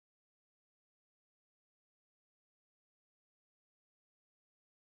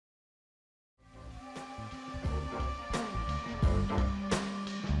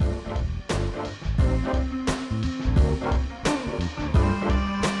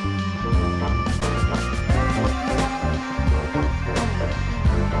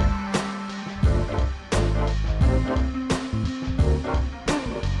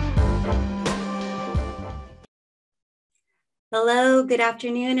Hello, good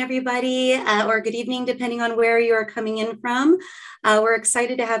afternoon, everybody, or good evening, depending on where you are coming in from. We're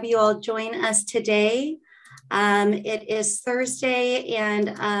excited to have you all join us today. It is Thursday,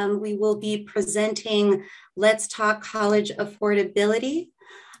 and we will be presenting Let's Talk College Affordability.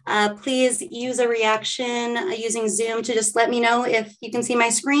 Please use a reaction using Zoom to just let me know if you can see my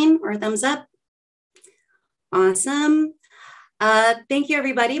screen or a thumbs up. Awesome. Thank you,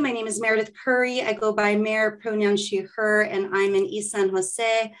 everybody. My name is Meredith Curry. I go by Mare, pronouns she, her, and I'm in East San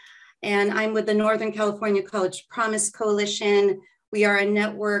Jose, and I'm with the Northern California College Promise Coalition. We are a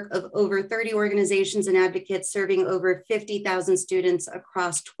network of over 30 organizations and advocates serving over 50,000 students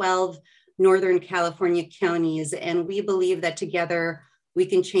across 12 Northern California counties, and we believe that together we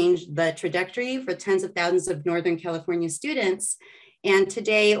can change the trajectory for tens of thousands of Northern California students. And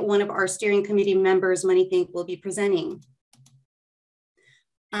today, one of our steering committee members, Moneythink, will be presenting.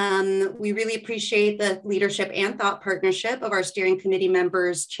 We really appreciate the leadership and thought partnership of our steering committee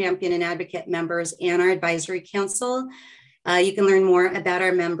members, champion and advocate members, and our advisory council. You can learn more about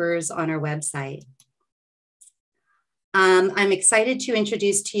our members on our website. I'm excited to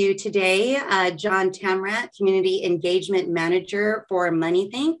introduce to you today John Tamrat, Community Engagement Manager for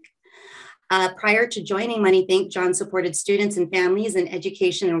Moneythink. Prior to joining Moneythink, John supported students and families in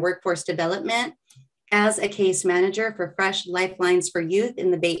education and workforce development as a case manager for Fresh Lifelines for Youth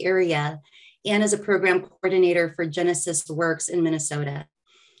in the Bay Area, and as a program coordinator for Genesis Works in Minnesota.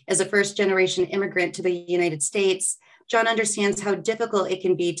 As a first-generation immigrant to the United States, John understands how difficult it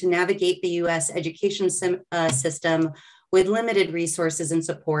can be to navigate the US education system with limited resources and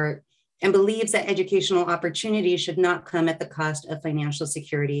support, and believes that educational opportunities should not come at the cost of financial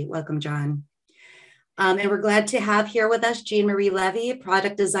security. Welcome, John. And we're glad to have here with us Jeanmarie Levy,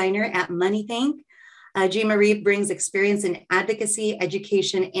 product designer at Moneythink. Jeanmarie brings experience in advocacy,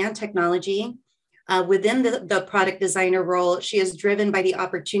 education, and technology. Within the product designer role, she is driven by the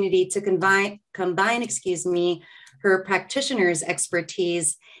opportunity to combine her practitioner's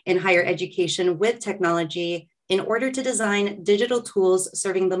expertise in higher education with technology in order to design digital tools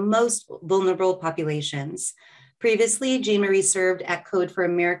serving the most vulnerable populations. Previously, Jeanmarie served at Code for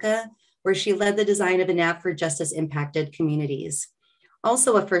America, where she led the design of an app for justice-impacted communities.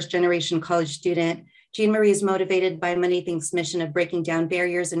 Also a first-generation college student, Jeanmarie is motivated by Moneythink's mission of breaking down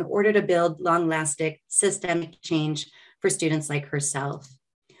barriers in order to build long-lasting systemic change for students like herself.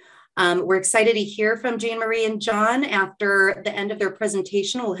 We're excited to hear from Jeanmarie and John. After the end of their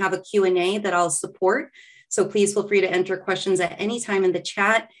presentation, we'll have a Q&A that I'll support. So please feel free to enter questions at any time in the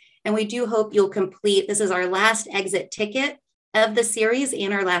chat. And we do hope you'll complete, this is our last exit ticket of the series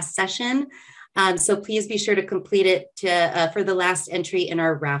and our last session. So please be sure to complete it for the last entry in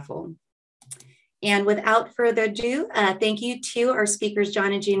our raffle. And without further ado, thank you to our speakers,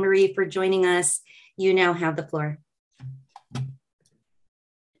 John and Jeanmarie, for joining us. You now have the floor.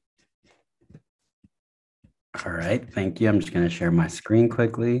 All right, thank you. I'm just going to share my screen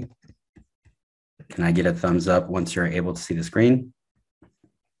quickly. Can I get a thumbs up once you're able to see the screen?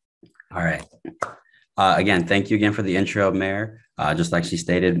 All right. Again, thank you again for the intro, Mayor. Just like she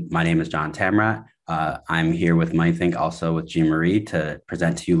stated, my name is John Tamrat. I'm here with Moneythink, also with Jeanmarie, to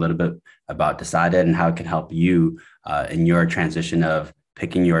present to you a little bit about Decided and how it can help you in your transition of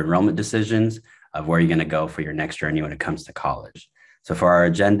picking your enrollment decisions of where you're going to go for your next journey when it comes to college. So for our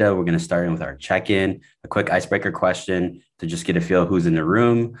agenda, we're going to start in with our check-in, a quick icebreaker question to just get a feel who's in the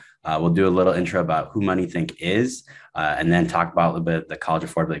room. We'll do a little intro about who Moneythink is, and then talk about a little bit the college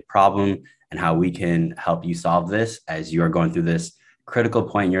affordability problem and how we can help you solve this as you are going through this critical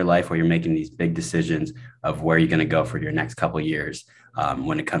point in your life where you're making these big decisions of where you're going to go for your next couple of years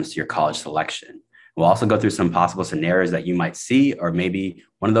when it comes to your college selection. We'll also go through some possible scenarios that you might see, or maybe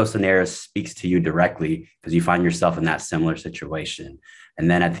one of those scenarios speaks to you directly because you find yourself in that similar situation. And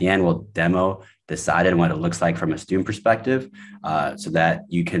then at the end, we'll demo Decided what it looks like from a student perspective so that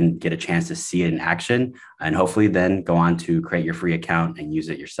you can get a chance to see it in action and hopefully then go on to create your free account and use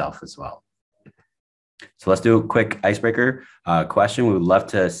it yourself as well. So let's do a quick icebreaker question. We would love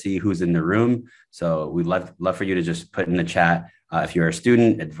to see who's in the room. So we'd love for you to just put in the chat if you're a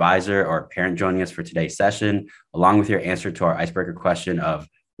student, advisor, or parent joining us for today's session, along with your answer to our icebreaker question of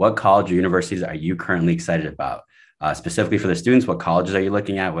what college or universities are you currently excited about? Specifically for the students, what colleges are you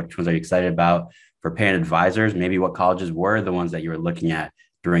looking at? Which ones are you excited about? For parent advisors, maybe what colleges were the ones that you were looking at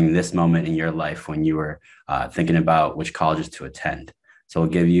during this moment in your life when you were thinking about which colleges to attend. So we'll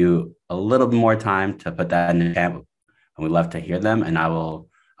give you a little bit more time to put that in the chat, and we'd love to hear them. And I will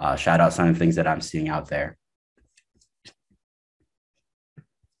shout out some of the things that I'm seeing out there.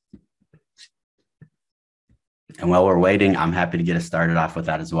 And while we're waiting, I'm happy to get us started off with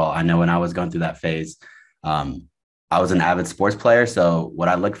that as well. I know when I was going through that phase, I was an avid sports player. So what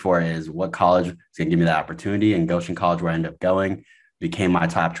I look for is what college is going to give me that opportunity. And Goshen College, where I ended up going, became my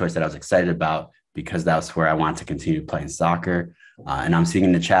top choice that I was excited about because that's where I want to continue playing soccer. And I'm seeing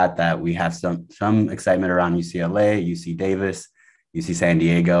in the chat that we have some excitement around UCLA, UC Davis, UC San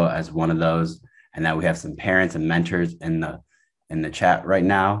Diego as one of those, and that we have some parents and mentors in the chat right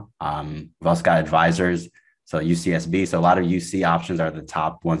now. We've also got advisors, so UCSB. So a lot of UC options are the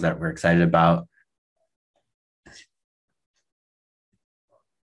top ones that we're excited about.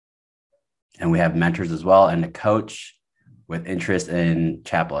 And we have mentors as well, and a coach with interest in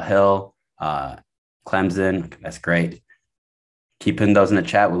Chapel Hill, Clemson. That's great. Keep putting those in the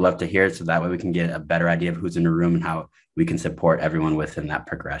chat. We'd love to hear it, so that way we can get a better idea of who's in the room and how we can support everyone within that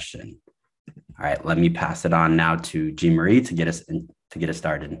progression. All right, let me pass it on now to Jeanmarie to get us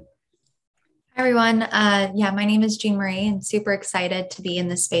started. Hi, everyone. My name is Jeanmarie. I'm super excited to be in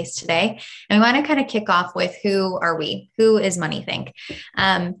this space today. And we want to kind of kick off with who are we? Who is Moneythink?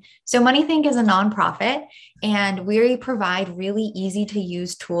 So Moneythink is a nonprofit, and we provide really easy to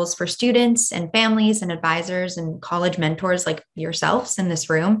use tools for students and families and advisors and college mentors like yourselves in this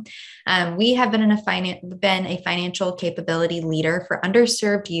room. We have been a financial capability leader for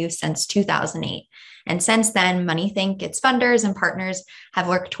underserved youth since 2008. And since then, Moneythink, its funders and partners have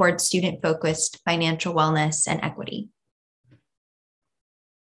worked towards student-focused financial wellness and equity.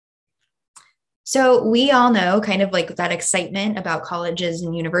 So we all know kind of like that excitement about colleges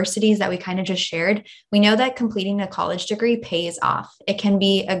and universities that we kind of just shared. We know that completing a college degree pays off. It can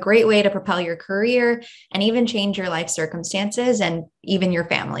be a great way to propel your career and even change your life circumstances and even your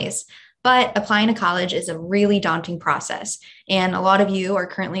families. But applying to college is a really daunting process. And a lot of you are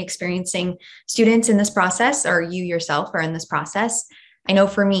currently experiencing students in this process, or you yourself are in this process. I know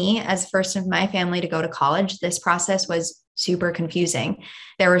for me, as first of my family to go to college, this process was super confusing.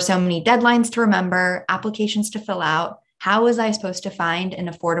 There were so many deadlines to remember, applications to fill out. How was I supposed to find an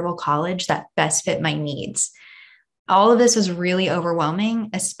affordable college that best fit my needs? All of this was really overwhelming,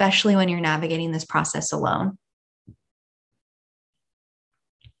 especially when you're navigating this process alone.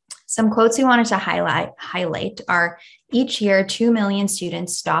 Some quotes we wanted to highlight are: each year, 2 million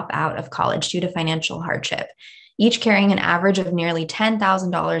students drop out of college due to financial hardship, each carrying an average of nearly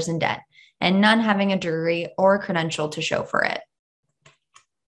 $10,000 in debt, and none having a degree or credential to show for it.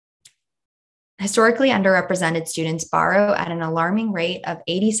 Historically underrepresented students borrow at an alarming rate of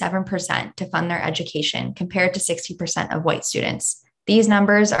 87% to fund their education, compared to 60% of white students. These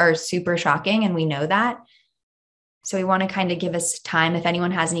numbers are super shocking, and we know that. So we want to kind of give us time. If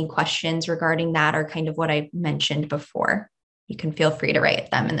anyone has any questions regarding that or kind of what I mentioned before, you can feel free to write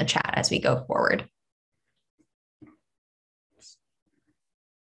them in the chat as we go forward.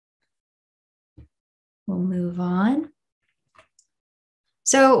 We'll move on.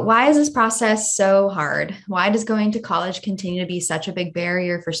 So why is this process so hard? Why does going to college continue to be such a big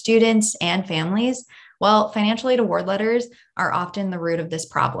barrier for students and families? Well, financial aid award letters are often the root of this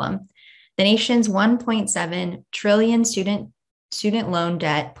problem. The nation's 1.7 trillion student loan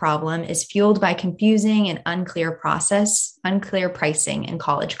debt problem is fueled by confusing and unclear pricing and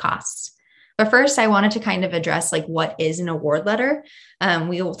college costs. But first, I wanted to kind of address like what is an award letter.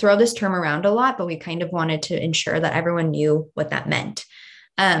 We will throw this term around a lot, but we kind of wanted to ensure that everyone knew what that meant.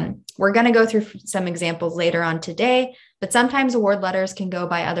 We're going to go through some examples later on today, but sometimes award letters can go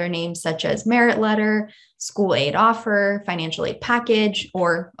by other names such as merit letter, school aid offer, financial aid package,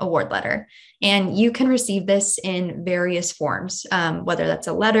 or award letter. And you can receive this in various forms, whether that's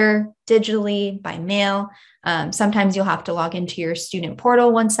a letter, digitally, by mail. Sometimes you'll have to log into your student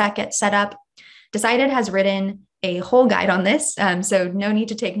portal once that gets set up. Decided has written a whole guide on this, so no need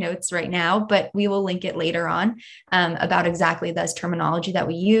to take notes right now, but we will link it later on about exactly this terminology that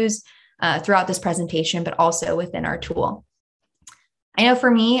we use throughout this presentation, but also within our tool. I know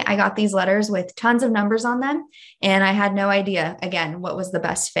for me, I got these letters with tons of numbers on them, and I had no idea, again, what was the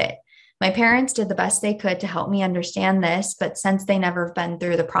best fit. My parents did the best they could to help me understand this, but since they never have been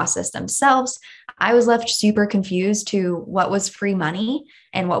through the process themselves, I was left super confused to what was free money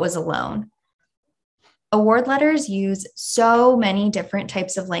and what was a loan. Award letters use so many different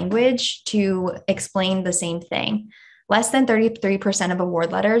types of language to explain the same thing. Less than 33% of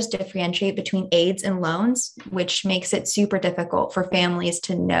award letters differentiate between aids and loans, which makes it super difficult for families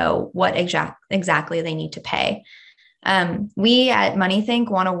to know what exactly they need to pay. We at Moneythink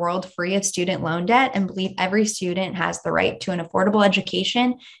want a world free of student loan debt and believe every student has the right to an affordable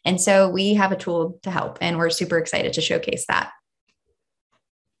education. And so we have a tool to help, and we're super excited to showcase that.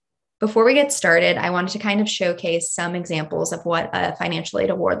 Before we get started, I wanted to kind of showcase some examples of what a financial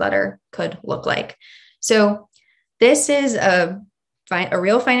aid award letter could look like. So this is a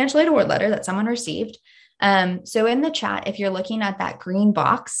real financial aid award letter that someone received. So in the chat, if you're looking at that green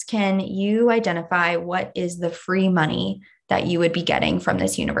box, can you identify what is the free money that you would be getting from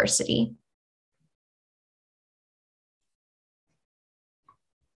this university?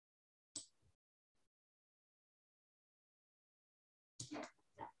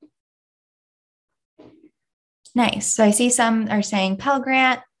 Nice. So I see some are saying Pell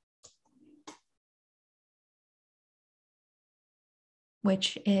Grant,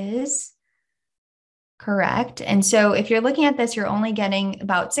 which is correct. And so if you're looking at this, you're only getting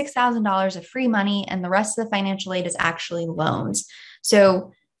about $6,000 of free money, and the rest of the financial aid is actually loans.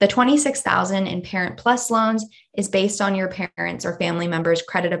 So the $26,000 in Parent Plus loans is based on your parents or family members'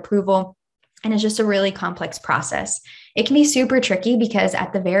 credit approval, and it's just a really complex process. It can be super tricky because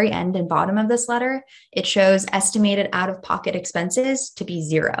at the very end and bottom of this letter, it shows estimated out-of-pocket expenses to be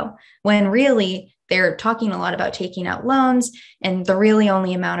zero, when really they're talking a lot about taking out loans, and the really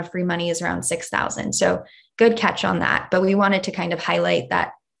only amount of free money is around $6,000. So good catch on that. But we wanted to kind of highlight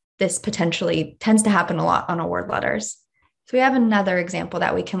that this potentially tends to happen a lot on award letters. So we have another example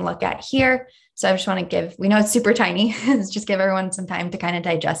that we can look at here. So I just want to we know it's super tiny, just give everyone some time to kind of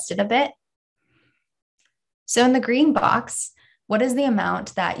digest it a bit. So in the green box, what is the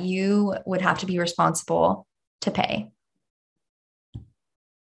amount that you would have to be responsible to pay?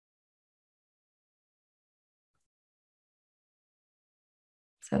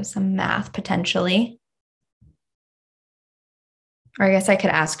 So some math potentially. Or I guess I could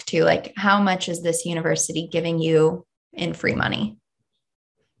ask too, like, how much is this university giving you in free money?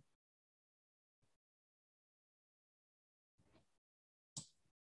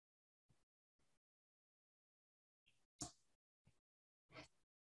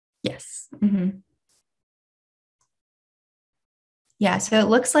 Yes. Mm-hmm. Yeah, so it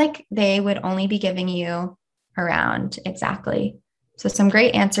looks like they would only be giving you around exactly. So some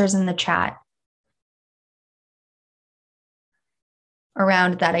great answers in the chat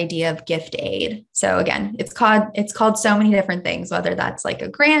around that idea of gift aid. So again, it's called so many different things, whether that's like a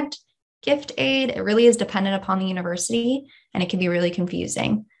grant, gift aid, it really is dependent upon the university, and it can be really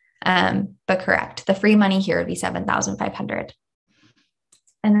confusing. But correct, the free money here would be $7,500.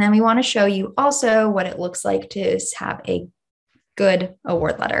 And then we want to show you also what it looks like to have a good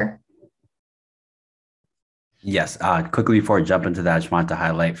award letter. Yes. Quickly before I jump into that, I just wanted to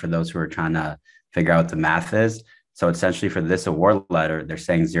highlight for those who are trying to figure out what the math is. So essentially for this award letter, they're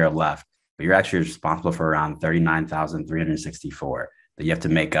saying zero left, but you're actually responsible for around $39,364 that you have to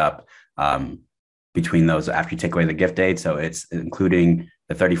make up between those after you take away the gift aid. So it's including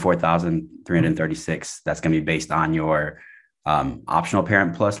the $34,336 that's going to be based on your optional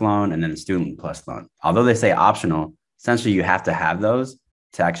Parent Plus loan and then the Student Plus loan. Although they say optional, essentially you have to have those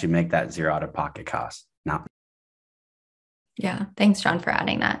to actually make that zero out-of-pocket cost. Now, yeah, thanks, John, for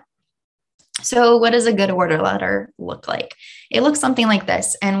adding that. So what does a good award letter look like? It looks something like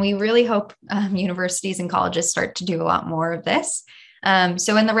this, and we really hope universities and colleges start to do a lot more of this.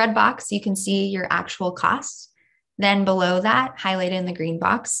 So in the red box, you can see your actual costs. Then below that, highlighted in the green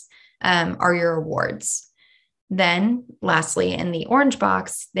box, are your awards. Then lastly, in the orange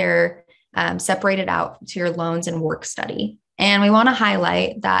box, they're separated out to your loans and work study. And we want to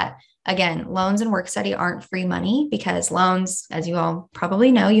highlight that, again, loans and work study aren't free money, because loans, as you all probably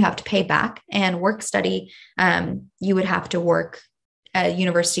know, you have to pay back, and work study, you would have to work a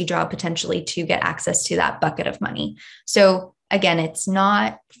university job potentially to get access to that bucket of money. So again, it's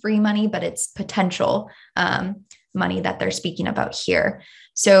not free money, but it's potential money that they're speaking about here.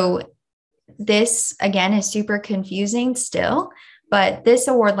 So this, again, is super confusing still, but this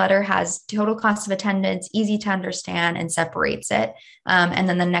award letter has total cost of attendance, easy to understand, and separates it. And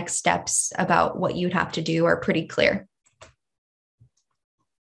then the next steps about what you'd have to do are pretty clear.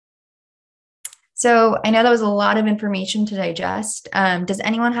 So I know that was a lot of information to digest. Does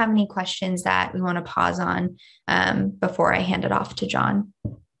anyone have any questions that we want to pause on before I hand it off to John?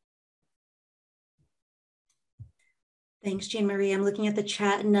 Thanks, Jeanmarie. I'm looking at the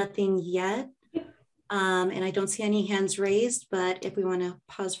chat, nothing yet. And I don't see any hands raised, but if we want to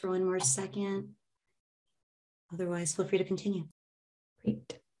pause for one more second, otherwise feel free to continue.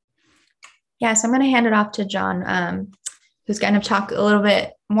 Great. Yeah, so I'm going to hand it off to John, who's going to talk a little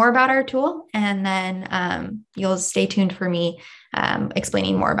bit more about our tool, and then you'll stay tuned for me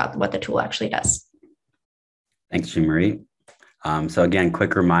explaining more about what the tool actually does. Thanks, Jeanmarie. So again,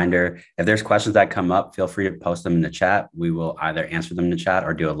 quick reminder, if there's questions that come up, feel free to post them in the chat. We will either answer them in the chat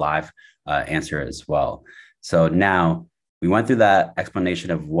or do a live answer as well. So now we went through that explanation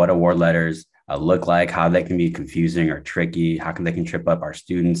of what award letters look like, how they can be confusing or tricky, how they can trip up our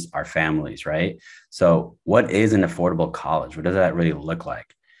students, our families, right? So what is an affordable college? What does that really look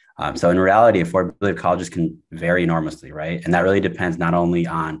like? So in reality, affordability of colleges can vary enormously, right? And that really depends not only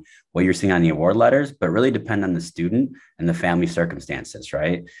on what you're seeing on the award letters, but really depend on the student and the family circumstances,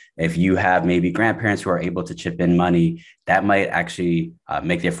 right? If you have maybe grandparents who are able to chip in money, that might actually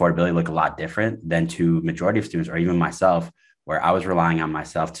make the affordability look a lot different than to majority of students, or even myself, where I was relying on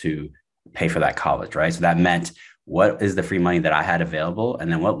myself to pay for that college, right? So that meant, what is the free money that I had available?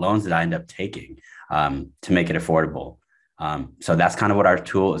 And then what loans did I end up taking to make it affordable? So that's kind of what our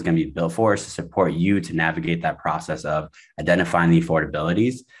tool is going to be built for, is to support you to navigate that process of identifying the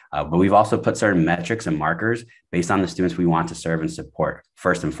affordabilities. But we've also put certain metrics and markers based on the students we want to serve and support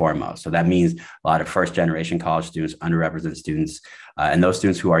first and foremost. So that means a lot of first generation college students, underrepresented students, and those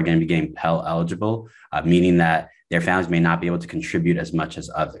students who are going to be getting Pell eligible, meaning that their families may not be able to contribute as much as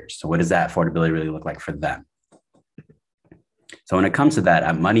others. So what does that affordability really look like for them? So when it comes to that,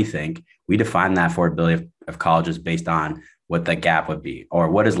 at Moneythink, we define that affordability of colleges based on what the gap would be, or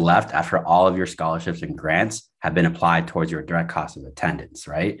what is left after all of your scholarships and grants have been applied towards your direct cost of attendance,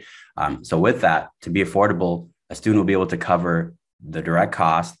 right? So with that, to be affordable, a student will be able to cover the direct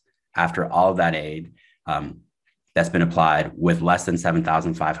cost after all of that aid that's been applied with less than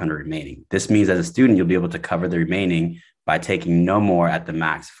 $7,500 remaining. This means as a student, you'll be able to cover the remaining by taking no more at the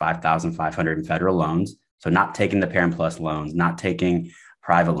max $5,500 in federal loans. So not taking the Parent Plus loans, not taking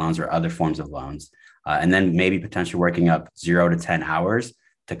private loans or other forms of loans, and then maybe potentially working up 0 to 10 hours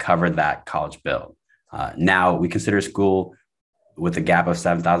to cover that college bill. Now we consider school with a gap of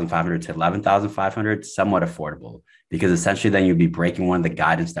 $7,500 to $11,500 somewhat affordable, because essentially then you'd be breaking one of the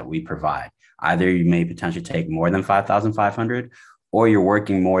guidance that we provide. Either you may potentially take more than $5,500, or you're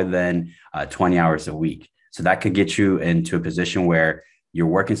working more than 20 hours a week. So that could get you into a position where you're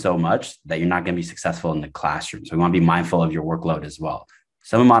working so much that you're not going to be successful in the classroom. So we want to be mindful of your workload as well.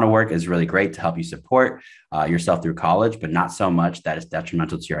 Some amount of work is really great to help you support yourself through college, but not so much that it's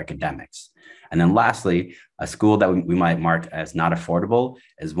detrimental to your academics. And then lastly, a school that we might mark as not affordable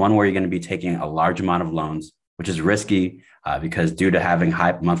is one where you're going to be taking a large amount of loans, which is risky because due to having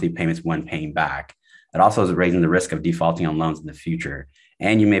high monthly payments when paying back, it also is raising the risk of defaulting on loans in the future.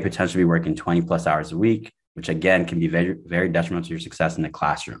 And you may potentially be working 20 plus hours a week, which again can be very, very detrimental to your success in the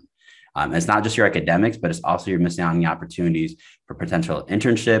classroom. It's not just your academics, but it's also you're missing out on the opportunities for potential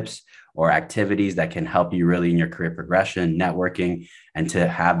internships or activities that can help you really in your career progression, networking, and to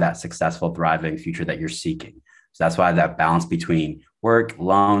have that successful, thriving future that you're seeking. So that's why that balance between work,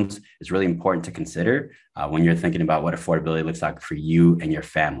 loans is really important to consider when you're thinking about what affordability looks like for you and your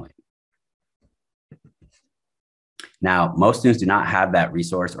family. Now, most students do not have that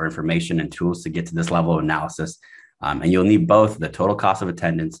resource or information and tools to get to this level of analysis. And you'll need both the total cost of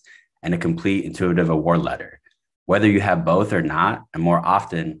attendance and a complete intuitive award letter. Whether you have both or not, and more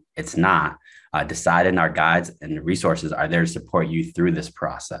often it's not, decided in our guides and the resources are there to support you through this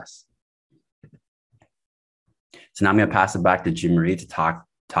process. So now I'm going to pass it back to Jeanmarie to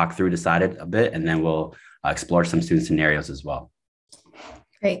talk through Decided a bit, and then we'll explore some student scenarios as well.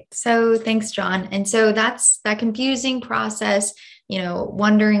 Great. So thanks, John. And so that's that confusing process,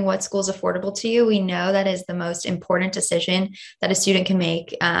 wondering what school is affordable to you. We know that is the most important decision that a student can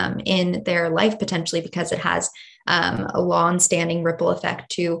make in their life, potentially, because it has a long-standing ripple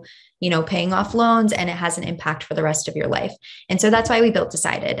effect to, paying off loans, and it has an impact for the rest of your life. And so that's why we built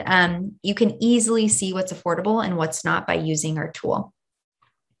Decided. You can easily see what's affordable and what's not by using our tool.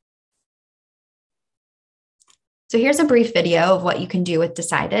 So here's a brief video of what you can do with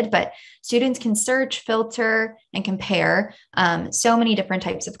Decided, but students can search, filter, and compare so many different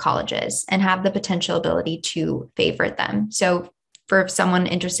types of colleges and have the potential ability to favorite them. So for someone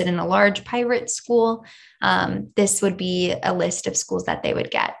interested in a large pirate school, this would be a list of schools that they would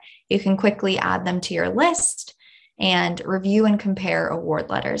get. You can quickly add them to your list and review and compare award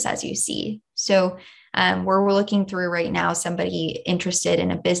letters as you see. So we're looking through right now somebody interested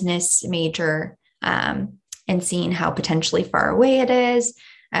in a business major, and seeing how potentially far away it is.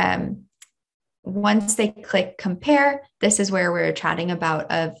 Once they click compare, this is where we're chatting about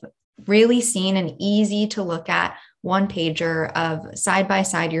of really seeing an easy to look at one pager of side by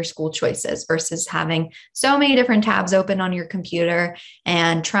side your school choices versus having so many different tabs open on your computer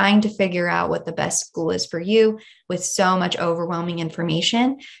and trying to figure out what the best school is for you with so much overwhelming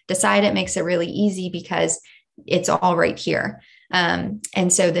information. Decided makes it really easy because it's all right here.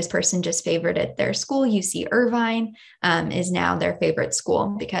 And so this person just favorited their school. You see Irvine is now their favorite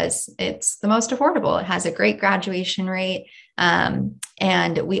school because it's the most affordable. It has a great graduation rate.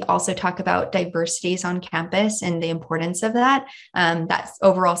 And we also talk about diversities on campus and the importance of that. That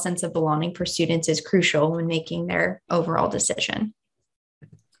overall sense of belonging for students is crucial when making their overall decision.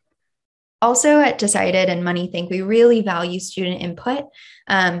 Also at Decided and Moneythink, we really value student input.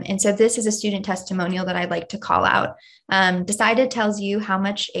 And so this is a student testimonial that I'd like to call out. Decided tells you how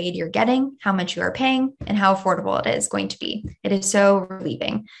much aid you're getting, how much you are paying, and how affordable it is going to be. It is so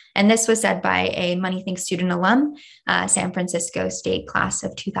relieving. And this was said by a Moneythink student alum, San Francisco State class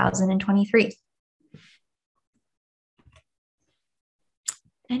of 2023.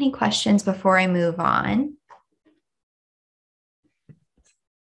 Any questions before I move on?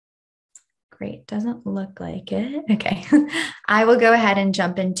 Great, doesn't look like it. Okay, I will go ahead and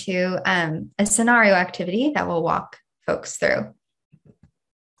jump into a scenario activity that will walk folks through.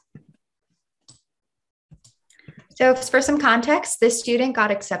 So for some context, this student got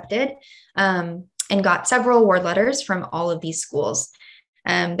accepted and got several award letters from all of these schools.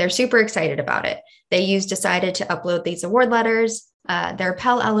 They're super excited about it. They decided to upload these award letters. They're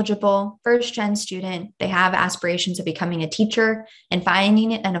Pell eligible, first gen student. They have aspirations of becoming a teacher, and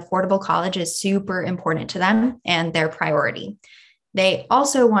finding an affordable college is super important to them and their priority. They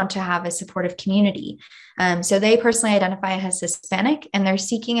also want to have a supportive community. So they personally identify as Hispanic, and they're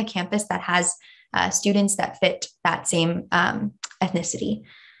seeking a campus that has students that fit that same ethnicity.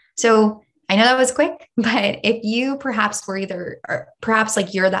 So I know that was quick, but if you perhaps were perhaps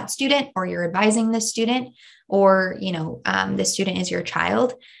like you're that student, or you're advising this student, or, this student is your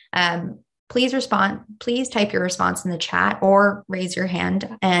child, please type your response in the chat or raise your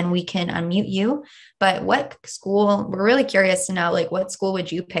hand and we can unmute you. But what school, we're really curious to know, like, what school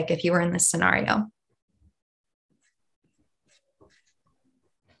would you pick if you were in this scenario?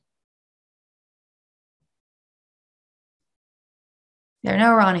 There are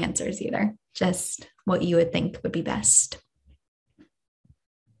no wrong answers either, just what you would think would be best.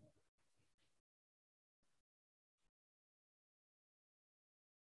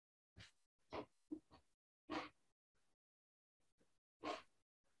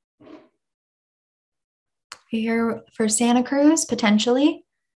 Here for Santa Cruz, potentially.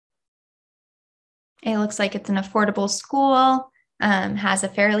 It looks like it's an affordable school, has a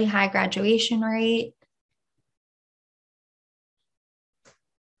fairly high graduation rate.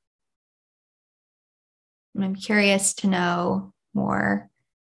 I'm curious to know more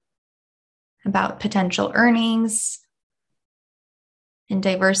about potential earnings and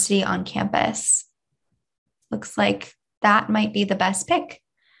diversity on campus. Looks like that might be the best pick.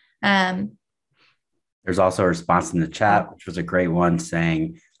 There's also a response in the chat, which was a great one,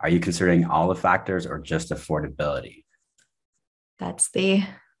 saying, are you considering all the factors or just affordability? That's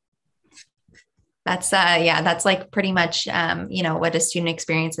like pretty much, what a student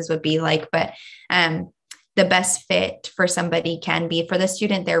experiences would be like. But the best fit for somebody can be, for the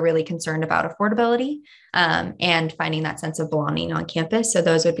student, they're really concerned about affordability and finding that sense of belonging on campus. So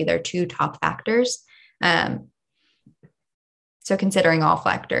those would be their two top factors. So considering all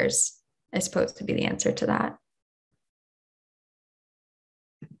factors is supposed to be the answer to that.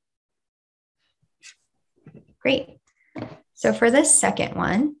 Great. So for this second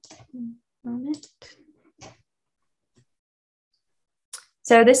one,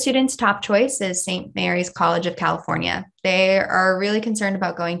 so the student's top choice is St. Mary's College of California. They are really concerned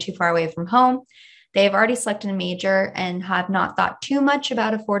about going too far away from home. They've already selected a major and have not thought too much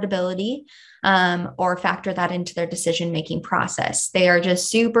about affordability or factor that into their decision-making process. They are just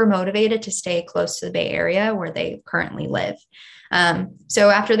super motivated to stay close to the Bay Area where they currently live. So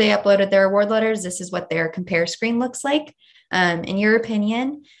after they uploaded their award letters, this is what their compare screen looks like. In your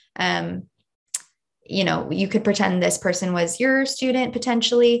opinion, you could pretend this person was your student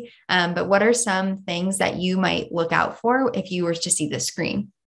potentially, but what are some things that you might look out for if you were to see the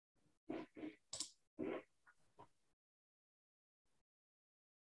screen?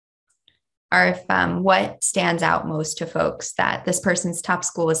 Or if what stands out most to folks that this person's top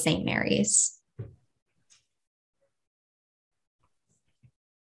school is St. Mary's?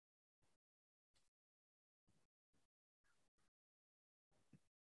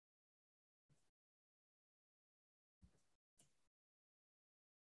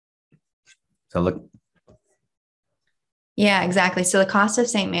 So look. Yeah, exactly. So the cost of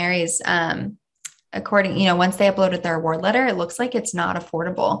St. Mary's, once they uploaded their award letter, it looks like it's not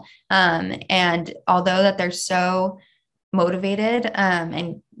affordable. And although that they're so motivated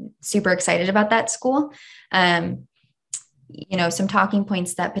and super excited about that school, some talking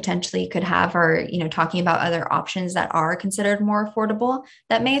points that potentially could have are, talking about other options that are considered more affordable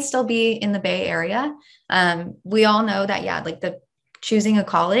that may still be in the Bay Area. We all know that, choosing a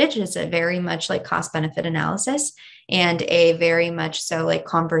college is a very much like cost benefit analysis and a very much so like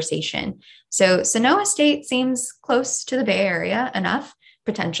conversation. So Sonoma State seems close to the Bay Area enough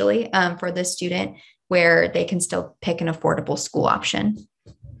potentially for the student where they can still pick an affordable school option.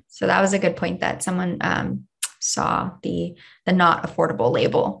 So that was a good point that someone saw the not affordable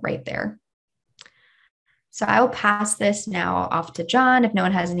label right there. So I will pass this now off to John if no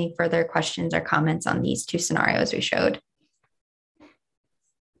one has any further questions or comments on these two scenarios we showed.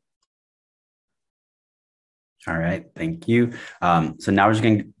 All right, thank you. So now we're just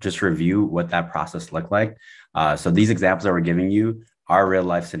going to review what that process looked like. So these examples that we're giving you are real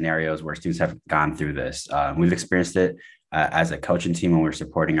life scenarios where students have gone through this. We've experienced it as a coaching team when we're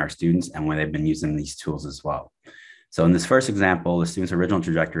supporting our students and when they've been using these tools as well. So in this first example, the student's original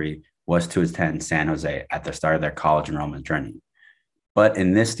trajectory was to attend San Jose at the start of their college enrollment journey. But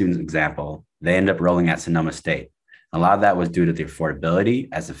in this student's example, they ended up rolling at Sonoma State. A lot of that was due to the affordability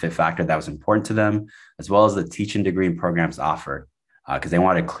as a fit factor that was important to them, as well as the teaching degree and programs offered, because they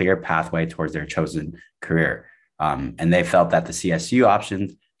wanted a clear pathway towards their chosen career. And they felt that the CSU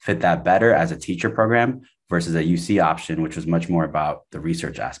option fit that better as a teacher program versus a UC option, which was much more about the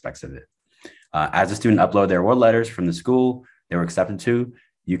research aspects of it. As the student uploaded their award letters from the school they were accepted to,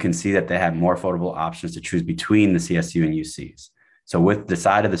 you can see that they had more affordable options to choose between the CSU and UCs. So with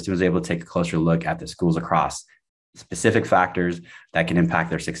Decided, the student was able to take a closer look at the schools across specific factors that can impact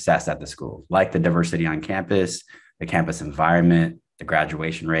their success at the school, like the diversity on campus, the campus environment, the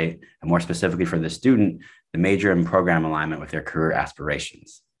graduation rate, and more specifically for the student, the major and program alignment with their career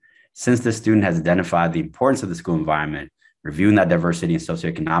aspirations. Since the student has identified the importance of the school environment, reviewing that diversity and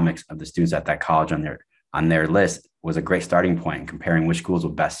socioeconomics of the students at that college on their list was a great starting point in comparing which schools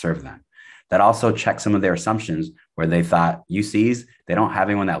will best serve them. That also checked some of their assumptions where they thought UCs, they don't have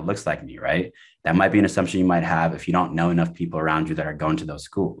anyone that looks like me, right? That might be an assumption you might have if you don't know enough people around you that are going to those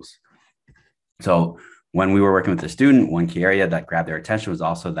schools. So when we were working with the student, one key area that grabbed their attention was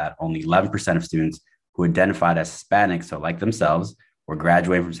also that only 11% of students who identified as Hispanic, so like themselves, were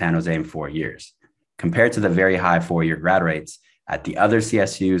graduating from San Jose in 4 years, compared to the very high 4-year grad rates at the other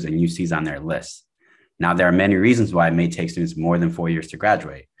CSUs and UCs on their list. Now, there are many reasons why it may take students more than 4 years to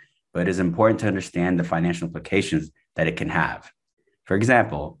graduate, but it is important to understand the financial implications that it can have. For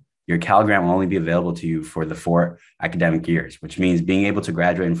example, your Cal Grant will only be available to you for the 4 academic years, which means being able to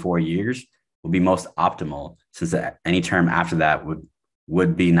graduate in 4 years will be most optimal, since any term after that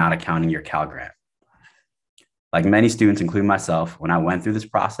would be not accounting your Cal Grant. Like many students, including myself, when I went through this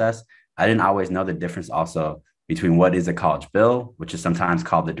process, I didn't always know the difference also between what is a college bill, which is sometimes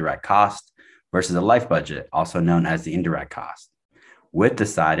called the direct cost, versus a life budget, also known as the indirect cost. With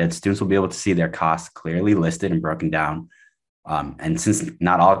Decided, students will be able to see their costs clearly listed and broken down. And since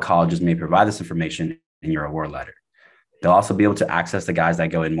not all colleges may provide this information in your award letter, they'll also be able to access the guides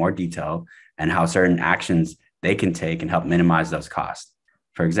that go in more detail and how certain actions they can take and help minimize those costs.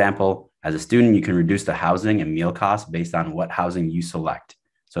 For example, as a student, you can reduce the housing and meal costs based on what housing you select.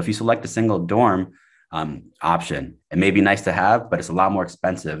 So if you select a single dorm option, it may be nice to have, but it's a lot more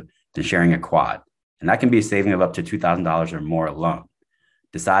expensive than sharing a quad. And that can be a saving of up to $2,000 or more alone.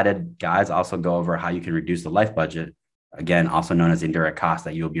 Decided guides also go over how you can reduce the life budget, again, also known as indirect costs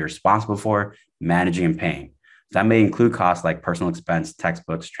that you'll be responsible for managing and paying. That may include costs like personal expense,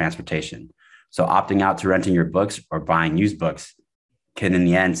 textbooks, transportation. So opting out to renting your books or buying used books can in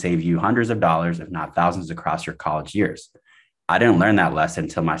the end save you hundreds of dollars, if not thousands, across your college years. I didn't learn that lesson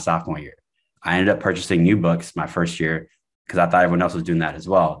until my sophomore year. I ended up purchasing new books my first year because I thought everyone else was doing that as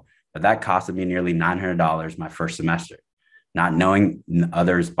well. But that costed me nearly $900 my first semester, not knowing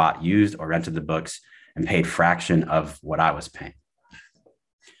others bought used or rented the books and paid fraction of what I was paying.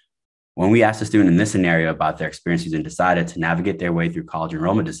 When we asked a student in this scenario about their experiences and Decided to navigate their way through college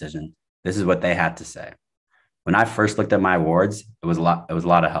enrollment decision, this is what they had to say. When I first looked at my awards, it was a lot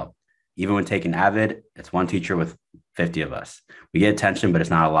of help. Even when taking Avid, it's one teacher with 50 of us. We get attention, but it's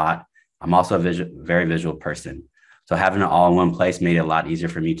not a lot. I'm also a very visual person. So having it all in one place made it a lot easier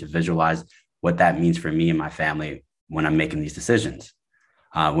for me to visualize what that means for me and my family when I'm making these decisions.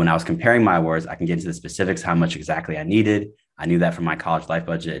 When I was comparing my awards, I can get into the specifics, how much exactly I needed. I knew that for my college life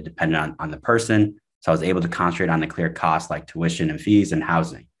budget, it depended on the person. So I was able to concentrate on the clear costs like tuition and fees and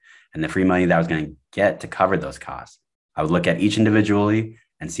housing, and the free money that I was going to get to cover those costs. I would look at each individually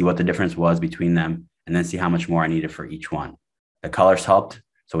and see what the difference was between them, and then see how much more I needed for each one. The colors helped.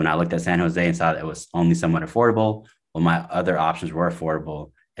 So when I looked at San Jose and saw that it was only somewhat affordable, while my other options were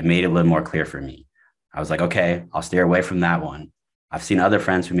affordable, it made it a little more clear for me. I was like, okay, I'll steer away from that one. I've seen other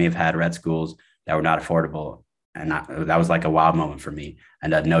friends who may have had red schools that were not affordable. And that was like a wild moment for me,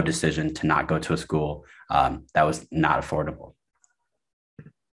 and no decision to not go to a school that was not affordable.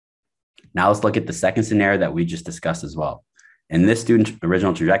 Now let's look at the second scenario that we just discussed as well. In this student's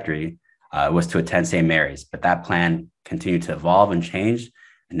original trajectory was to attend St. Mary's, but that plan continued to evolve and change.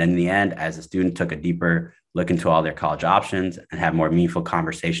 And then in the end, as the student took a deeper look into all their college options, and have more meaningful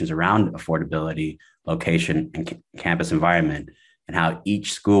conversations around affordability, location, and campus environment, and how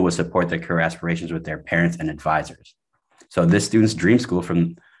each school would support their career aspirations with their parents and advisors. So this student's dream school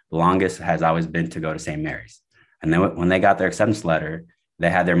from the longest has always been to go to St. Mary's. And then when they got their acceptance letter, they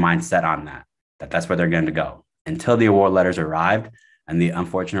had their mind set on that's where they're going to go, until the award letters arrived and the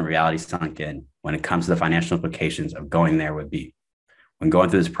unfortunate reality sunk in when it comes to the financial implications of going there would be. When going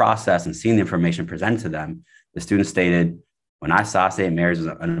through this process and seeing the information presented to them, the student stated, "When I saw St. Mary's was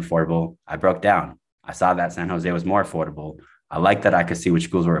unaffordable, I broke down. I saw that San Jose was more affordable. I liked that I could see which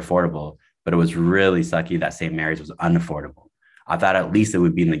schools were affordable, but it was really sucky that St. Mary's was unaffordable. I thought at least it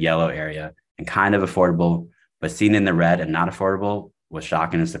would be in the yellow area and kind of affordable, but seeing in the red and not affordable was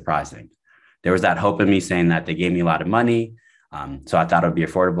shocking and surprising. There was that hope in me saying that they gave me a lot of money, so I thought it would be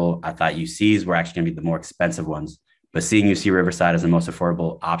affordable. I thought UCs were actually going to be the more expensive ones, but seeing UC Riverside as the most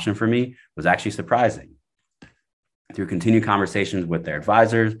affordable option for me was actually surprising." Through continued conversations with their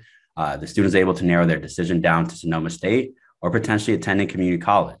advisors, the student was able to narrow their decision down to Sonoma State or potentially attending community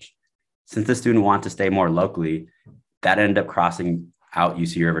college. Since the student wanted to stay more locally, that ended up crossing out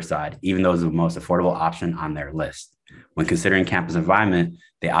UC Riverside, even though it was the most affordable option on their list. When considering campus environment,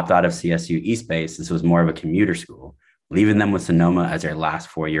 they opted out of CSU East Bay since it was more of a commuter school, leaving them with Sonoma as their last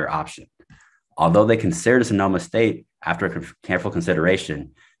four-year option. Although they considered Sonoma State after a careful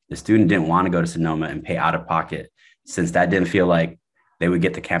consideration, the student didn't want to go to Sonoma and pay out of pocket, since that didn't feel like they would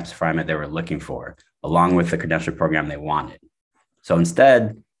get the campus environment they were looking for, along with the credential program they wanted. So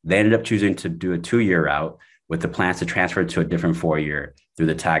instead, they ended up choosing to do a 2-year route with the plans to transfer to a different 4-year through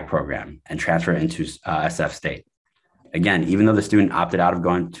the TAG program and transfer into SF State. Again, even though the student opted out of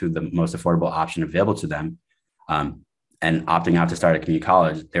going to the most affordable option available to them and opting out to start at community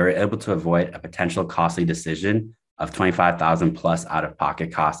college, they were able to avoid a potential costly decision of $25,000 plus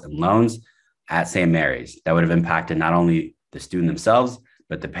out-of-pocket costs and loans at St. Mary's that would have impacted not only the student themselves,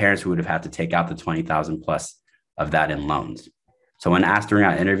 but the parents who would have had to take out the $20,000 plus of that in loans. So when asked during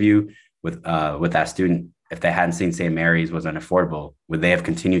our interview with that student, if they hadn't seen St. Mary's was unaffordable, would they have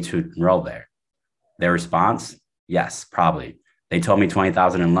continued to enroll there? Their response, yes, probably. They told me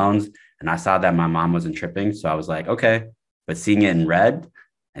 $20,000 in loans, and I saw that my mom wasn't tripping. So I was like, okay, but seeing it in red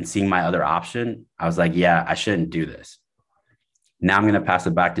and seeing my other option, I was like, yeah, I shouldn't do this. Now I'm going to pass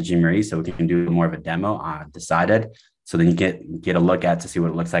it back to Jeanmarie so we can do more of a demo on Decided. So then you get a look at to see what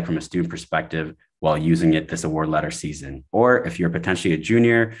it looks like from a student perspective while using it this award letter season. Or if you're potentially a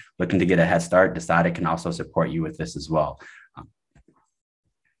junior looking to get a head start, Decided can also support you with this as well.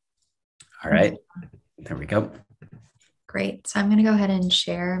 All right, there we go. Great. So I'm going to go ahead and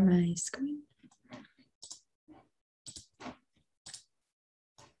share my screen.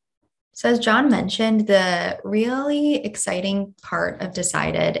 So as John mentioned, the really exciting part of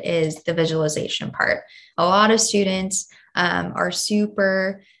Decided is the visualization part. A lot of students are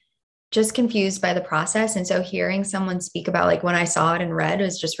super just confused by the process. And so hearing someone speak about like when I saw it in red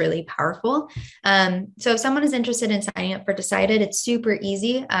was just really powerful. So if someone is interested in signing up for Decided, it's super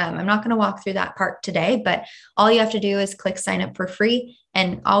easy. I'm not going to walk through that part today, but all you have to do is click sign up for free.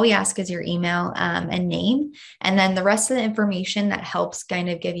 And all we ask is your email and name. And then the rest of the information that helps kind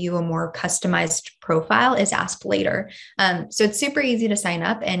of give you a more customized profile is asked later. So it's super easy to sign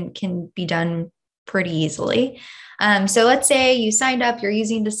up and can be done pretty easily. So let's say you signed up, you're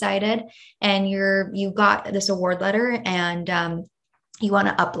using Decided, and you got this award letter and you want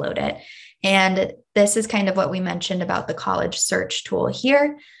to upload it. And this is kind of what we mentioned about the college search tool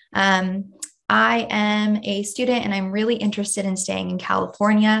here. I am a student and I'm really interested in staying in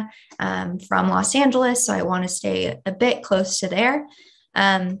California from Los Angeles. So I want to stay a bit close to there.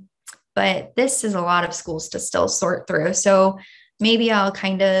 But this is a lot of schools to still sort through. So maybe I'll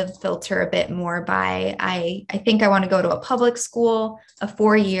kind of filter a bit more by, I think I want to go to a public school, a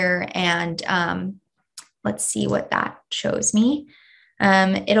 4-year, and let's see what that shows me.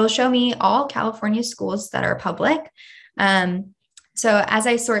 It'll show me all California schools that are public. So as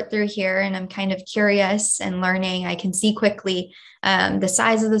I sort through here and I'm kind of curious and learning, I can see quickly the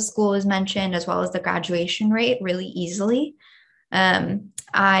size of the school is mentioned as well as the graduation rate really easily.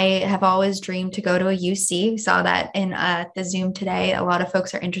 I have always dreamed to go to a UC. We saw that in the Zoom today. A lot of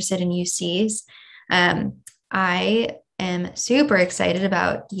folks are interested in UCs. I am super excited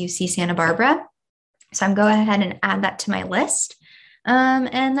about UC Santa Barbara. So I'm going ahead and add that to my list.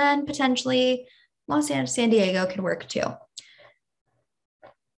 And then potentially Los Angeles, San Diego could work too.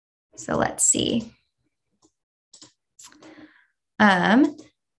 So let's see.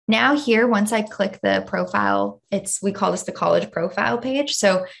 Now here, once I click the profile, we call this the college profile page.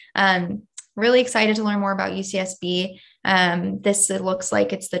 So really excited to learn more about UCSB. This looks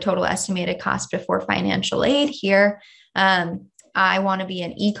like it's the total estimated cost before financial aid here. I want to be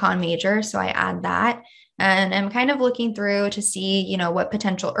an econ major, so I add that. And I'm kind of looking through to see, what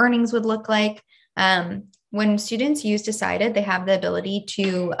potential earnings would look like. When students use Decided, they have the ability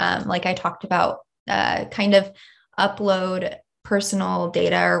to, like I talked about, kind of upload personal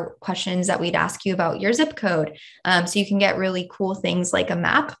data or questions that we'd ask you about your zip code. So you can get really cool things like a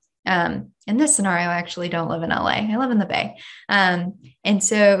map. In this scenario, I actually don't live in LA. I live in the Bay. And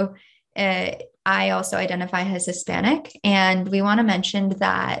so I also identify as Hispanic. And we want to mention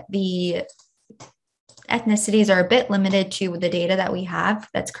that the ethnicities are a bit limited to the data that we have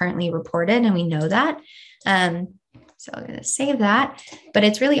that's currently reported, and we know that. So I'm going to save that, but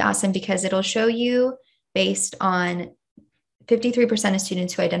it's really awesome because it'll show you based on 53% of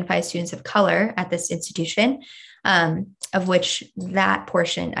students who identify as students of color at this institution, of which that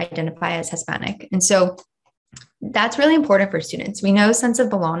portion identify as Hispanic. And so that's really important for students. We know sense of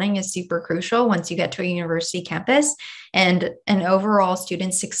belonging is super crucial once you get to a university campus, and an overall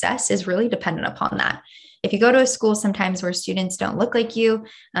student success is really dependent upon that. If you go to a school sometimes where students don't look like you,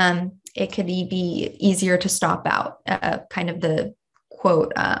 it could be easier to stop out, kind of the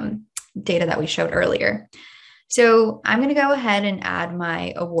quote data that we showed earlier. So I'm going to go ahead and add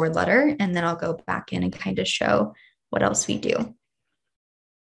my award letter, and then I'll go back in and kind of show what else we do.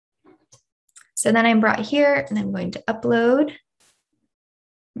 So then I'm brought here and I'm going to upload.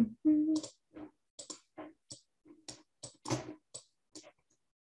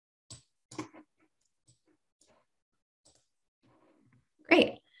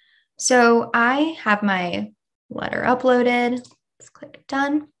 Great. So I have my letter uploaded. Let's click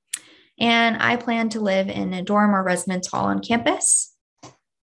done. And I plan to live in a dorm or residence hall on campus.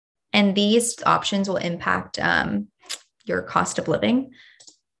 And these options will impact your cost of living.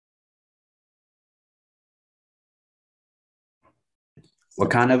 What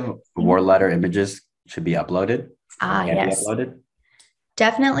kind of award letter images should be uploaded? Yes.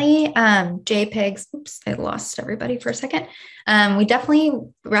 Definitely JPEGs. Oops, I lost everybody for a second. We definitely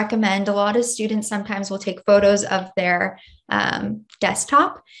recommend, a lot of students sometimes will take photos of their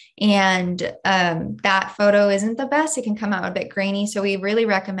desktop, and that photo isn't the best. It can come out a bit grainy. So we really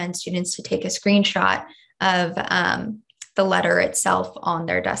recommend students to take a screenshot of the letter itself on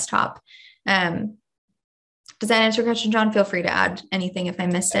their desktop. Does that answer your question, John? Feel free to add anything if I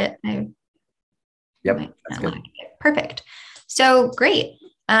missed it. Yep, that's good. Perfect. So great.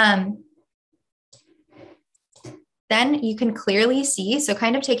 Then you can clearly see, so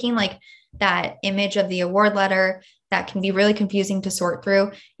kind of taking like that image of the award letter that can be really confusing to sort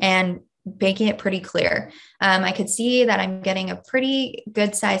through and making it pretty clear. I could see that I'm getting a pretty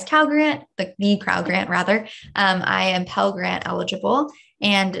good size Cal grant, the Cal grant rather. I am Pell Grant eligible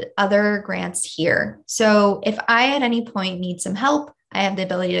and other grants here. So if I at any point need some help, I have the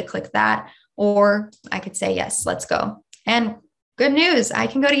ability to click that, or I could say, yes, let's go. And good news, I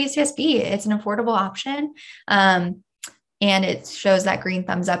can go to UCSB. It's an affordable option. And it shows that green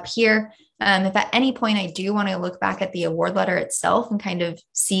thumbs up here. If at any point I do want to look back at the award letter itself and kind of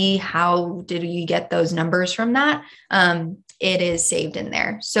see how did you get those numbers from that, it is saved in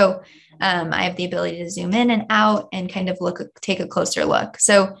there. So I have the ability to zoom in and out and kind of take a closer look.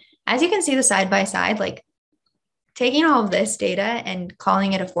 So as you can see the side by side, like taking all of this data and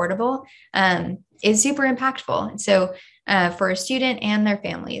calling it affordable is super impactful. And so for a student and their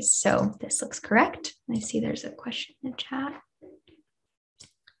families. So this looks correct. I see there's a question in the chat.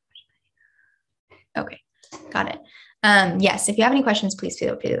 Okay, got it. Yes, if you have any questions, please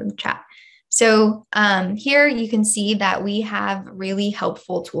feel free to in the chat. So here you can see that we have really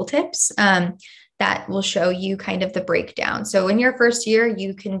helpful tooltips that will show you kind of the breakdown. So in your first year,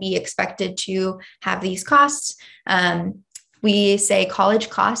 you can be expected to have these costs. We say college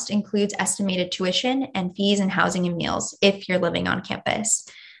cost includes estimated tuition and fees and housing and meals if you're living on campus.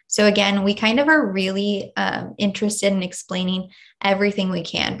 So again, we kind of are really interested in explaining everything we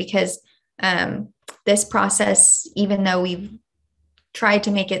can, because this process, even though we've tried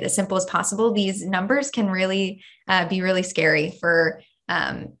to make it as simple as possible, these numbers can really be really scary for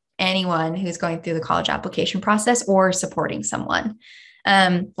anyone who's going through the college application process or supporting someone.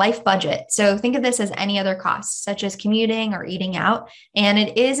 Life budget. So think of this as any other costs, such as commuting or eating out. And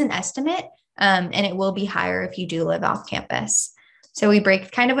it is an estimate, and it will be higher if you do live off campus. So we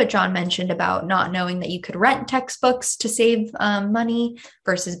break kind of what John mentioned about not knowing that you could rent textbooks to save money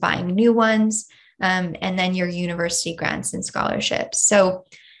versus buying new ones, and then your university grants and scholarships. So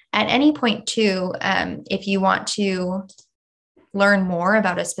at any point too, if you want to learn more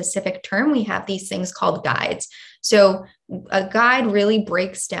about a specific term, we have these things called guides. So a guide really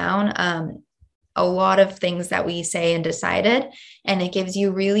breaks down a lot of things that we say and decided, and it gives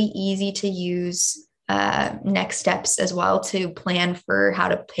you really easy to use next steps as well to plan for how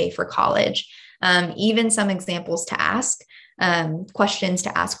to pay for college. Even some examples to ask, questions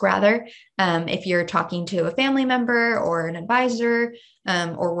to ask rather, if you're talking to a family member or an advisor,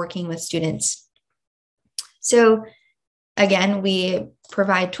 or working with students. So again, we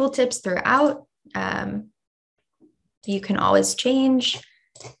provide tooltips throughout. You can always change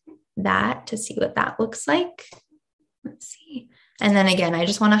that to see what that looks like. Let's see. And then again, I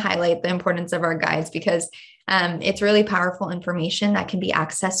just want to highlight the importance of our guides because it's really powerful information that can be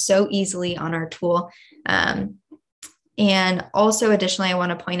accessed so easily on our tool. And also additionally, I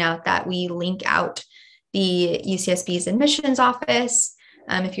want to point out that we link out the UCSB's admissions office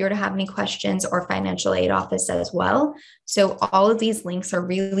if you were to have any questions, or financial aid office as well. So all of these links are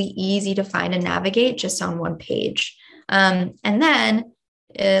really easy to find and navigate just on one page. And then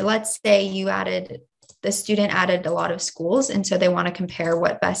let's say the student added a lot of schools, and so they want to compare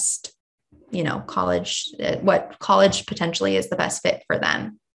what best, what college potentially is the best fit for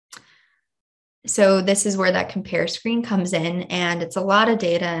them. So this is where that compare screen comes in, and it's a lot of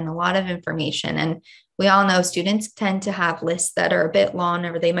data and a lot of information. And we all know students tend to have lists that are a bit long,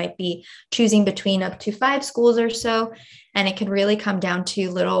 or they might be choosing between up to 5 schools or so. And it can really come down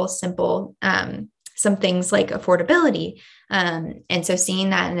to little simple, some things like affordability. And so seeing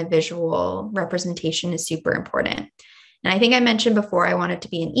that in a visual representation is super important. And I think I mentioned before, I wanted to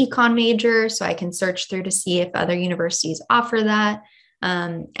be an econ major, so I can search through to see if other universities offer that.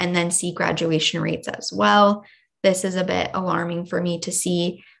 And then see graduation rates as well. This is a bit alarming for me to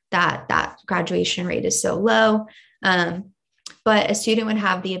see that graduation rate is so low. But a student would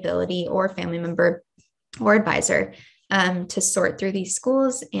have the ability, or family member or advisor, to sort through these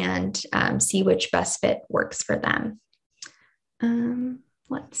schools and see which best fit works for them.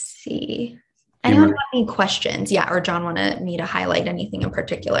 Let's see. Anyone have any questions? Yeah, or John wanted me to highlight anything in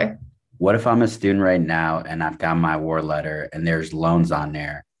particular? What if I'm a student right now and I've got my award letter and there's loans on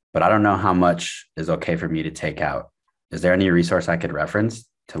there, but I don't know how much is okay for me to take out? Is there any resource I could reference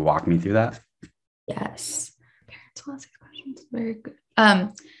to walk me through that? Yes. Parents will ask questions. Very good.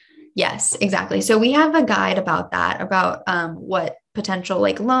 Yes, exactly. So we have a guide about that, about what potential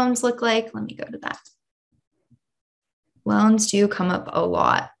loans look like. Let me go to that. Loans do come up a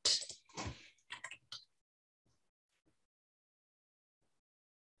lot.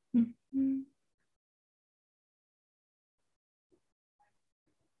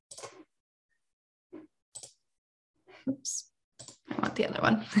 Oops, I want the other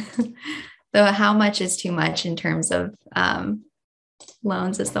one. So how much is too much in terms of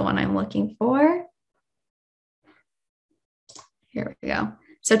loans is the one I'm looking for. Here we go.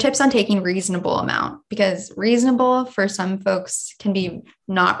 So tips on taking reasonable amount, because reasonable for some folks can be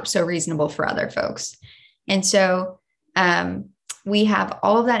not so reasonable for other folks. And so we have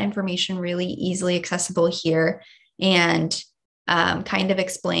all of that information really easily accessible here, and kind of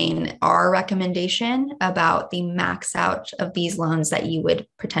explain our recommendation about the max out of these loans that you would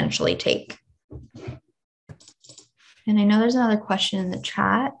potentially take. And I know there's another question in the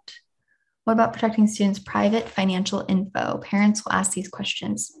chat. What about protecting students' private financial info? Parents will ask these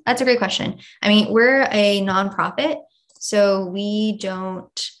questions. That's a great question. I mean, we're a nonprofit, so we're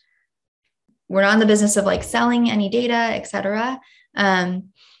not in the business of selling any data, et cetera. And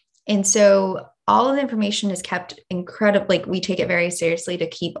so all of the information is kept incredibly, we take it very seriously to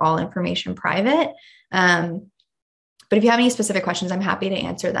keep all information private. But if you have any specific questions, I'm happy to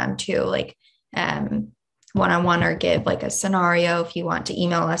answer them too, one-on-one, or give a scenario if you want to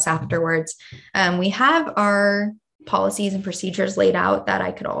email us afterwards. We have our policies and procedures laid out that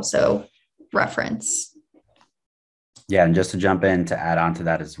I could also reference. Yeah, and just to jump in to add on to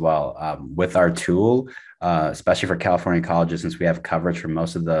that as well, with our tool, especially for California colleges, since we have coverage for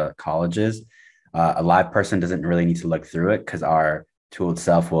most of the colleges, a live person doesn't really need to look through it, because our tool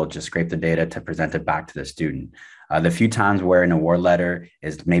itself will just scrape the data to present it back to the student. The few times where an award letter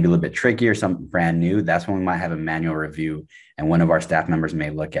is maybe a little bit tricky or something brand new, that's when we might have a manual review and one of our staff members may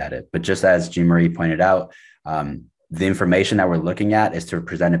look at it. But just as Jeanmarie pointed out, the information that we're looking at is to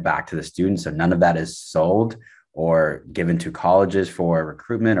present it back to the student. So none of that is sold or given to colleges for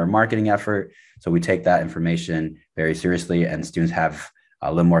recruitment or marketing effort. So we take that information very seriously, and students have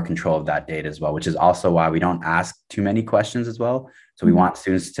a little more control of that data as well, which is also why we don't ask too many questions as well. So we want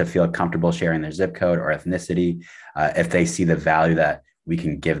students to feel comfortable sharing their zip code or ethnicity if they see the value that we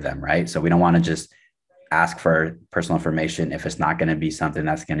can give them, right? So we don't want to just ask for personal information if it's not going to be something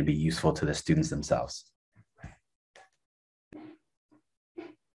that's going to be useful to the students themselves.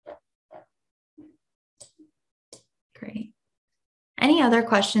 Great. Any other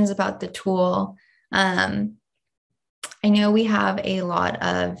questions about the tool? I know we have a lot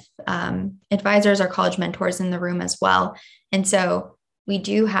of advisors or college mentors in the room as well. And so we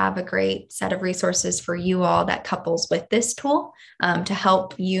do have a great set of resources for you all that couples with this tool to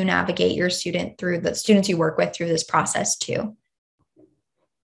help you navigate your student through the students you work with through this process too.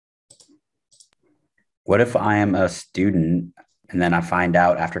 What if I am a student and then I find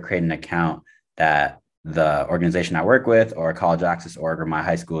out after creating an account that the organization I work with or a college access org or my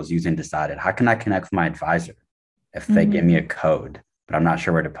high school is using decided? How can I connect with my advisor if they give me a code, but I'm not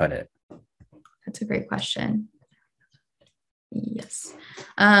sure where to put it? That's a great question. Yes.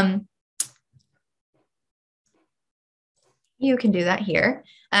 You can do that here.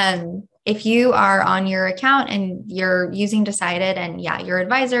 If you are on your account and you're using Decided and your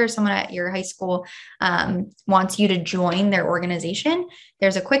advisor, someone at your high school wants you to join their organization,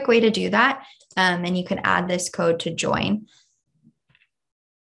 there's a quick way to do that. And you can add this code to join.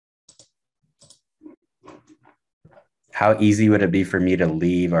 How easy would it be for me to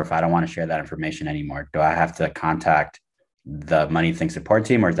leave, or if I don't want to share that information anymore? Do I have to contact the Moneythink support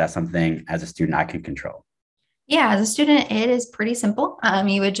team, or is that something as a student I can control? Yeah, as a student, it is pretty simple.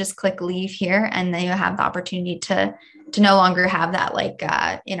 You would just click leave here, and then you have the opportunity to no longer have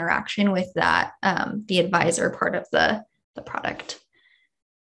that interaction with that the advisor part of the product.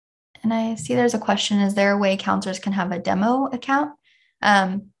 And I see there's a question: is there a way counselors can have a demo account?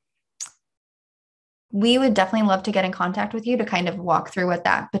 We would definitely love to get in contact with you to kind of walk through what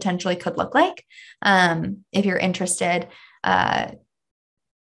that potentially could look like. If you're interested, there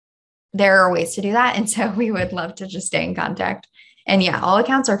are ways to do that. And so we would love to just stay in contact. And all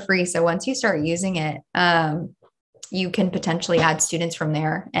accounts are free. So once you start using it, you can potentially add students from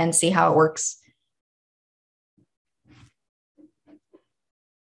there and see how it works.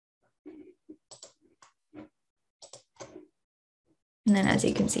 And then as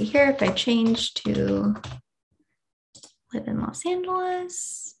you can see here, if I change to live in Los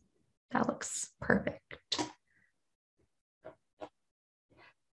Angeles, that looks perfect.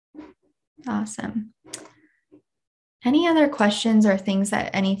 Awesome. Any other questions or things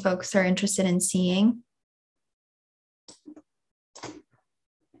that any folks are interested in seeing?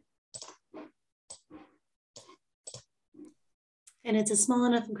 And it's a small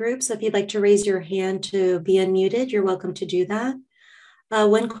enough group, so if you'd like to raise your hand to be unmuted, you're welcome to do that.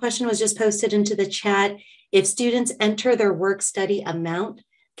 One question was just posted into the chat. If students enter their work study amount,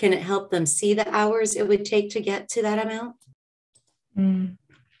 can it help them see the hours it would take to get to that amount?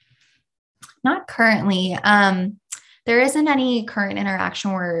 Not currently. There isn't any current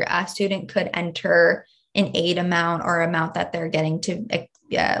interaction where a student could enter an aid amount or amount that they're getting to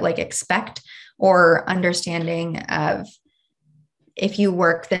expect, or understanding of if you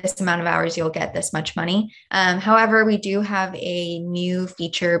work this amount of hours, you'll get this much money. However, we do have a new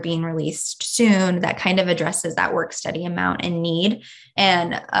feature being released soon that kind of addresses that work study amount and need,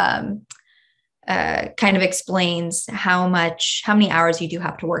 and kind of explains how many hours you do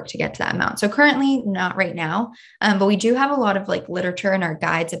have to work to get to that amount. So currently not right now, but we do have a lot of literature in our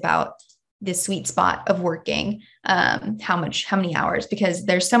guides about the sweet spot of working, how many hours, because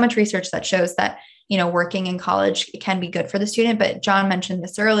there's so much research that shows that, working in college can be good for the student. But John mentioned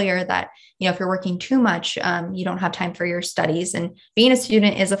this earlier that, if you're working too much, you don't have time for your studies, and being a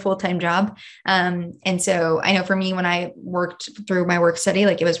student is a full-time job. And so I know for me, when I worked through my work study,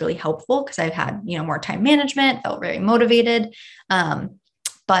 it was really helpful because I've had, more time management, felt very motivated.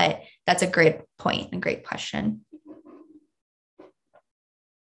 But that's a great point and great question.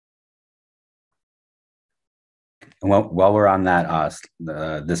 While we're on that,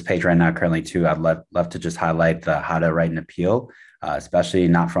 this page right now, currently too, I'd love to just highlight the how to write an appeal, especially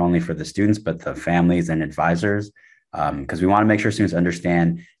not only for the students, but the families and advisors, because we want to make sure students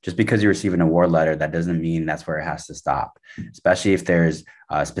understand just because you receive an award letter, that doesn't mean that's where it has to stop, especially if there's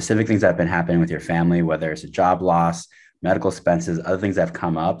specific things that have been happening with your family, whether it's a job loss, medical expenses, other things that have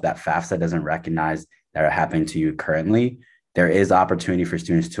come up that FAFSA doesn't recognize that are happening to you currently. There is opportunity for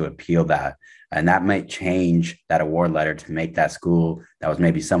students to appeal that. And that might change that award letter to make that school that was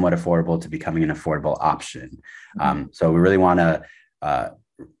maybe somewhat affordable to becoming an affordable option. So we really want to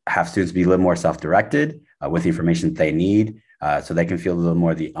have students be a little more self-directed with the information that they need, so they can feel a little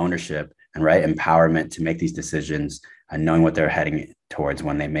more of the ownership and empowerment to make these decisions and knowing what they're heading towards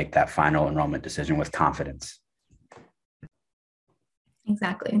when they make that final enrollment decision with confidence.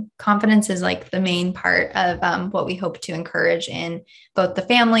 Exactly. Confidence is the main part of what we hope to encourage in both the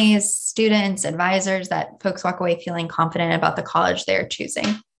families, students, advisors, that folks walk away feeling confident about the college they're choosing.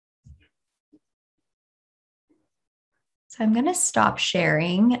 So I'm going to stop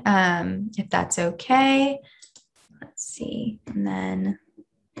sharing if that's okay. Let's see. And then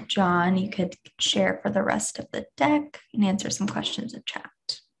John, you could share for the rest of the deck and answer some questions in chat.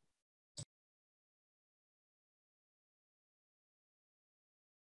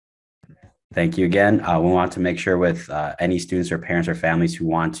 Thank you again. We want to make sure with any students or parents or families who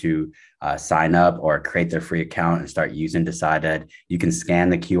want to sign up or create their free account and start using DecideEd, you can scan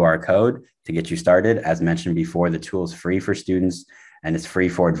the QR code to get you started. As mentioned before, the tool is free for students and it's free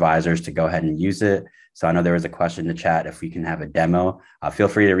for advisors to go ahead and use it. So I know there was a question in the chat if we can have a demo. Feel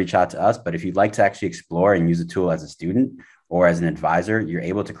free to reach out to us, but if you'd like to actually explore and use the tool as a student or as an advisor, you're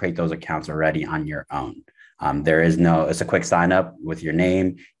able to create those accounts already on your own. It's a quick sign up with your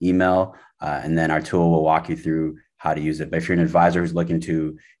name, email, and then our tool will walk you through how to use it. But if you're an advisor who's looking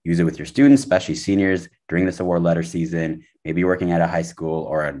to use it with your students, especially seniors during this award letter season, maybe working at a high school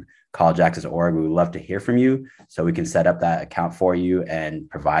or a college access org, we would love to hear from you so we can set up that account for you and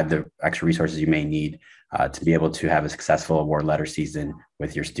provide the extra resources you may need to be able to have a successful award letter season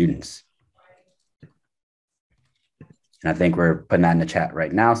with your students. And I think we're putting that in the chat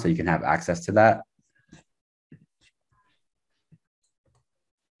right now so you can have access to that.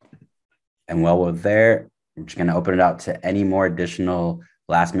 And while we're there, we're just going to open it out to any more additional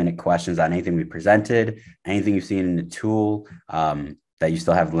last minute questions on anything we presented, anything you've seen in the tool that you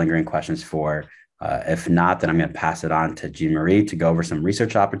still have lingering questions for. If not, then I'm going to pass it on to Jeanmarie to go over some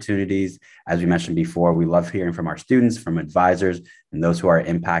research opportunities. As we mentioned before, we love hearing from our students, from advisors, and those who are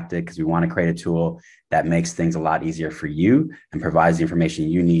impacted because we want to create a tool that makes things a lot easier for you and provides the information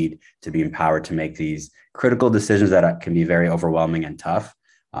you need to be empowered to make these critical decisions that can be very overwhelming and tough.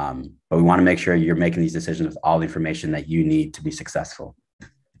 But we want to make sure you're making these decisions with all the information that you need to be successful.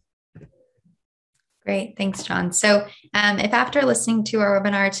 Great. Thanks, John. So if after listening to our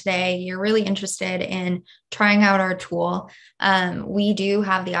webinar today, you're really interested in trying out our tool, we do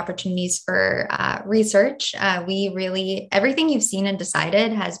have the opportunities for research. Everything you've seen and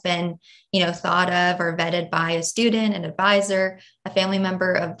decided has been, thought of or vetted by a student, an advisor, a family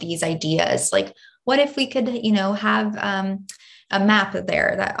member of these ideas. Like, what if we could, have a map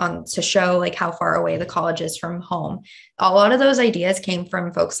there to show like how far away the college is from home. A lot of those ideas came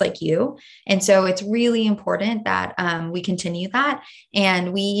from folks like you. And so it's really important that we continue that.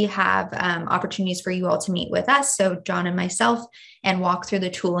 And we have opportunities for you all to meet with us. So John and myself, and walk through the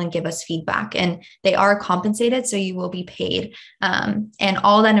tool and give us feedback. And they are compensated, so you will be paid. And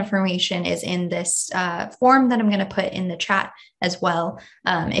all that information is in this form that I'm going to put in the chat as well.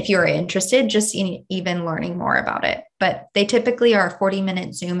 If you're interested, just in even learning more about it. But they typically are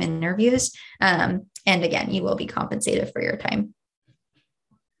 40-minute Zoom interviews. And again, you will be compensated for your time.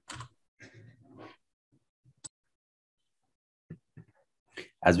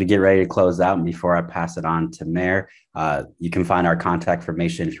 As we get ready to close out, and before I pass it on to Mayor, you can find our contact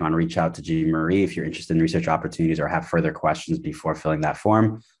information if you want to reach out to Jeanmarie if you're interested in research opportunities or have further questions before filling that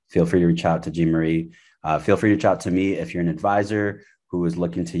form. Feel free to reach out to Jeanmarie. Feel free to reach out to me if you're an advisor who is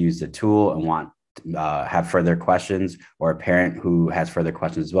looking to use the tool and want to have further questions, or a parent who has further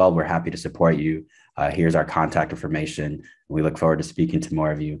questions as well. We're happy to support you. Here's our contact information. We look forward to speaking to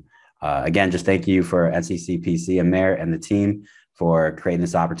more of you. Again, just thank you for NCCPC and Mayor and the team for creating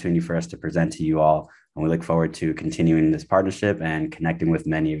this opportunity for us to present to you all. And we look forward to continuing this partnership and connecting with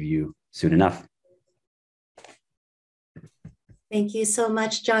many of you soon enough. Thank you so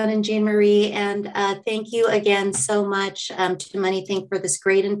much, John and Jeanmarie. And thank you again so much to Moneythink for this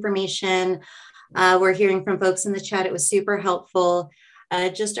great information. We're hearing from folks in the chat. It was super helpful.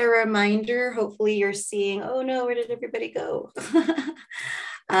 Just a reminder, hopefully you're seeing, oh no, where did everybody go?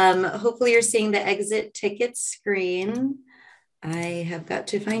 Hopefully you're seeing the exit ticket screen. I have got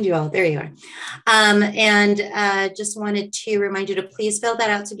to find you all. There you are. And just wanted to remind you to please fill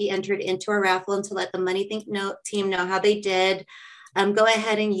that out to be entered into a raffle and to let the Moneythink team know how they did. Go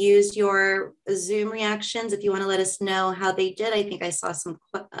ahead and use your Zoom reactions if you want to let us know how they did. I think I saw some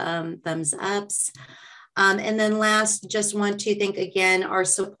thumbs ups. And then last, just want to thank again our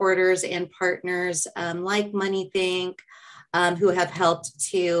supporters and partners like Moneythink who have helped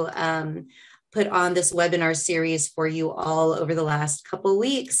to put on this webinar series for you all over the last couple of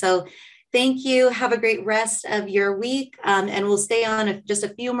weeks. So thank you. Have a great rest of your week. And we'll stay on just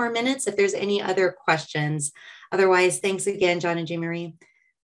a few more minutes if there's any other questions. Otherwise, thanks again, John and Jeanmarie.